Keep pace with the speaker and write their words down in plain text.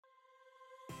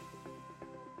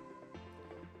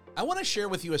I want to share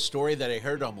with you a story that I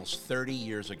heard almost 30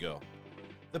 years ago.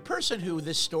 The person who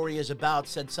this story is about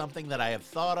said something that I have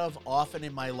thought of often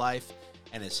in my life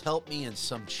and has helped me in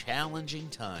some challenging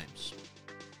times.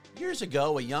 Years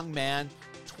ago, a young man,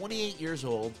 28 years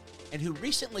old, and who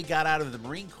recently got out of the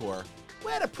Marine Corps, who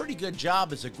had a pretty good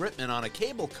job as a gripman on a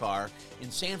cable car in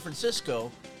San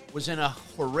Francisco, was in a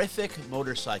horrific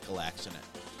motorcycle accident.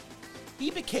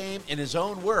 He became, in his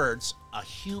own words, a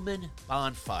human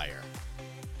bonfire.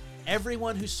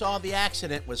 Everyone who saw the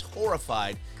accident was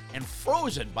horrified and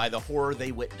frozen by the horror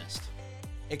they witnessed,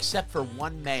 except for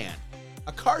one man,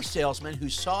 a car salesman who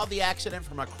saw the accident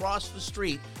from across the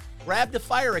street, grabbed a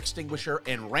fire extinguisher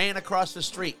and ran across the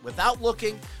street without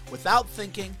looking, without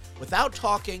thinking, without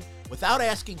talking, without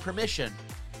asking permission,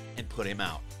 and put him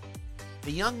out.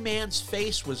 The young man's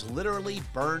face was literally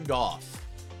burned off.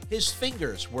 His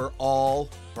fingers were all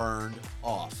burned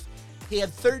off. He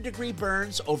had third-degree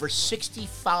burns over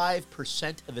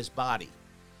 65% of his body.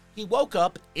 He woke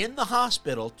up in the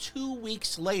hospital 2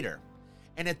 weeks later,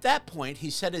 and at that point, he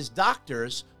said his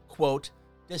doctors, quote,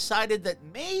 decided that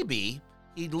maybe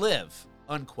he'd live,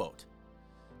 unquote.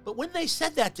 But when they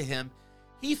said that to him,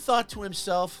 he thought to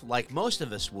himself, like most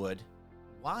of us would,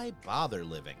 why bother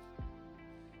living?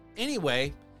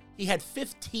 Anyway, he had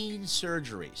 15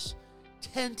 surgeries,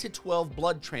 10 to 12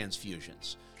 blood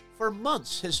transfusions. For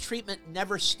months, his treatment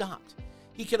never stopped.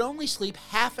 He could only sleep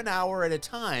half an hour at a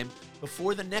time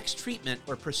before the next treatment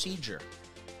or procedure.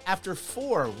 After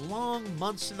 4 long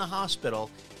months in the hospital,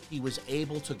 he was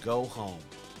able to go home.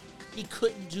 He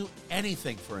couldn't do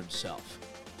anything for himself.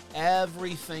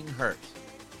 Everything hurt.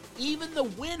 Even the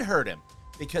wind hurt him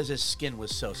because his skin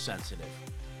was so sensitive.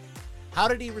 How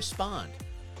did he respond?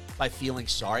 By feeling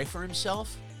sorry for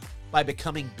himself? By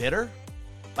becoming bitter?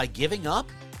 By giving up?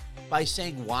 By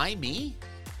saying, why me?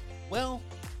 Well,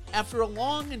 after a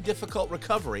long and difficult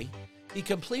recovery, he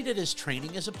completed his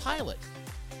training as a pilot.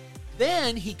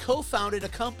 Then he co-founded a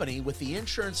company with the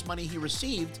insurance money he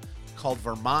received called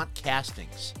Vermont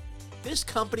Castings. This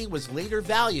company was later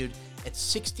valued at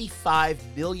 $65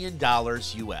 million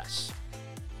US.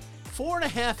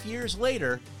 4.5 years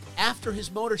later, after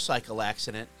his motorcycle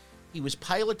accident, he was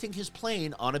piloting his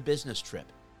plane on a business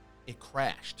trip. It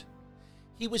crashed.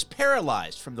 He was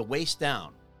paralyzed from the waist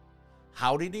down.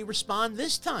 How did he respond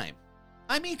this time?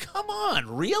 I mean, come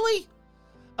on, really?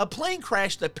 A plane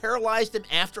crash that paralyzed him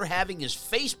after having his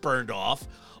face burned off,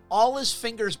 all his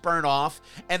fingers burned off,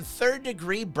 and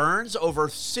third-degree burns over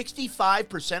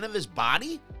 65% of his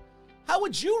body? How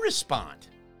would you respond?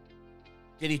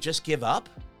 Did he just give up?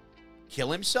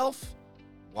 Kill himself?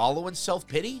 Wallow in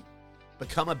self-pity?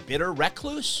 Become a bitter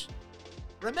recluse?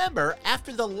 Remember,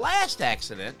 after the last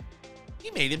accident, he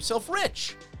made himself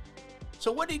rich.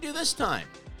 So what did he do this time?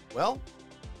 Well,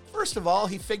 first of all,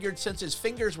 he figured since his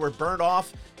fingers were burned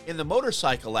off in the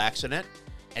motorcycle accident,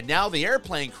 and now the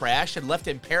airplane crash had left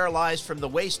him paralyzed from the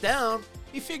waist down,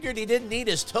 he figured he didn't need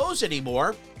his toes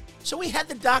anymore, so he had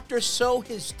the doctor sew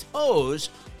his toes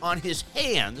on his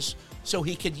hands so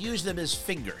he could use them as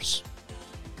fingers.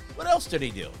 What else did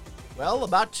he do? Well,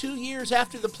 about 2 years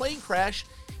after the plane crash,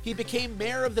 he became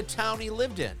mayor of the town he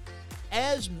lived in.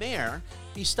 As mayor,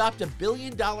 he stopped a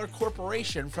billion-dollar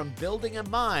corporation from building a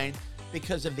mine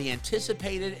because of the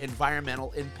anticipated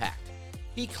environmental impact.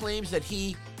 He claims that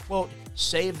he, quote,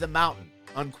 saved the mountain,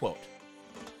 unquote.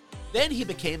 Then he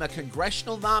became a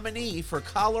congressional nominee for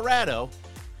Colorado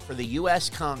for the U.S.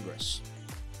 Congress.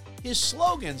 His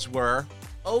slogans were,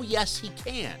 oh yes he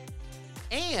can,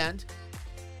 and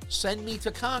send me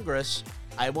to Congress,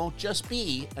 I won't just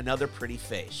be another pretty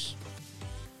face.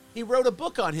 He wrote a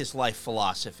book on his life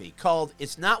philosophy called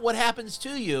It's Not What Happens to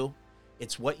You,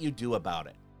 It's What You Do About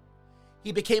It.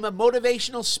 He became a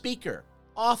motivational speaker,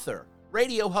 author,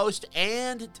 radio host,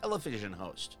 and television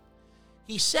host.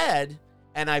 He said,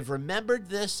 and I've remembered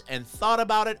this and thought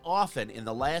about it often in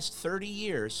the last 30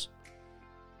 years,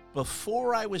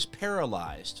 before I was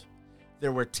paralyzed,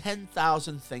 there were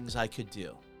 10,000 things I could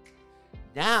do.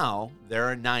 Now there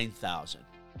are 9,000.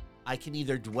 I can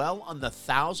either dwell on the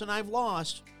 1,000 I've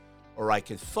lost, or I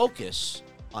could focus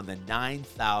on the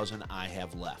 9,000 I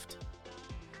have left.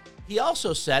 He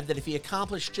also said that if he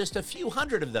accomplished just a few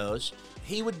hundred of those,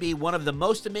 he would be one of the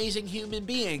most amazing human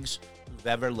beings who've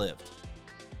ever lived.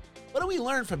 What do we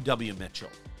learn from W. Mitchell?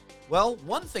 Well,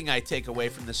 one thing I take away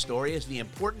from this story is the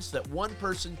importance that one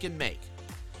person can make.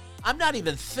 I'm not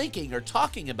even thinking or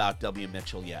talking about W.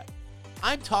 Mitchell yet.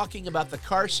 I'm talking about the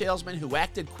car salesman who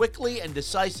acted quickly and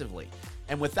decisively,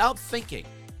 and without thinking,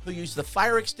 who used the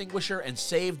fire extinguisher and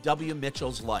saved W.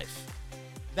 Mitchell's life.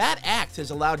 That act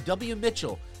has allowed W.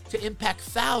 Mitchell to impact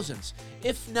thousands,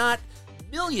 if not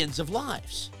millions of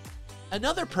lives.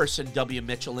 Another person W.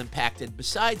 Mitchell impacted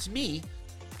besides me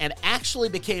and actually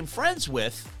became friends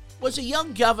with was a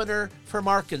young governor from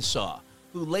Arkansas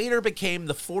who later became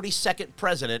the 42nd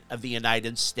president of the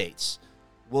United States,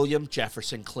 William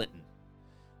Jefferson Clinton.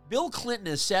 Bill Clinton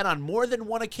has said on more than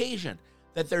one occasion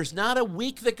that there's not a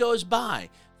week that goes by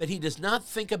that he does not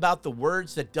think about the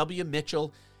words that W.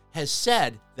 Mitchell has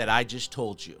said that I just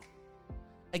told you.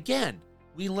 Again,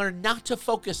 we learn not to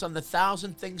focus on the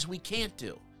 1,000 things we can't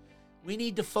do. We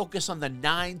need to focus on the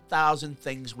 9,000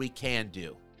 things we can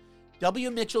do.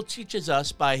 W. Mitchell teaches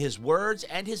us by his words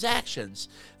and his actions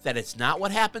that it's not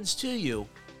what happens to you,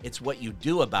 it's what you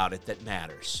do about it that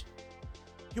matters.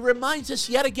 He reminds us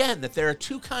yet again that there are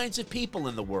two kinds of people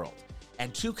in the world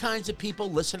and two kinds of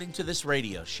people listening to this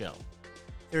radio show.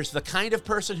 There's the kind of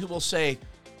person who will say,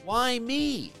 "Why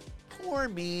me? Poor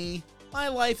me. My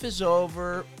life is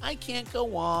over. I can't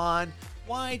go on.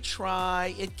 Why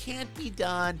try? It can't be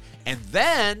done." And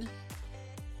then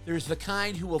there's the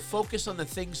kind who will focus on the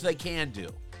things they can do,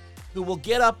 who will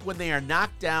get up when they are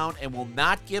knocked down and will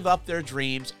not give up their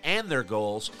dreams and their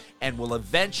goals and will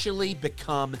eventually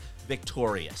become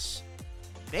victorious.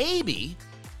 Maybe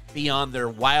beyond their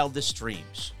wildest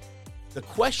dreams. The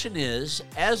question is,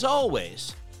 as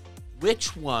always,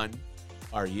 which one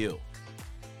are you?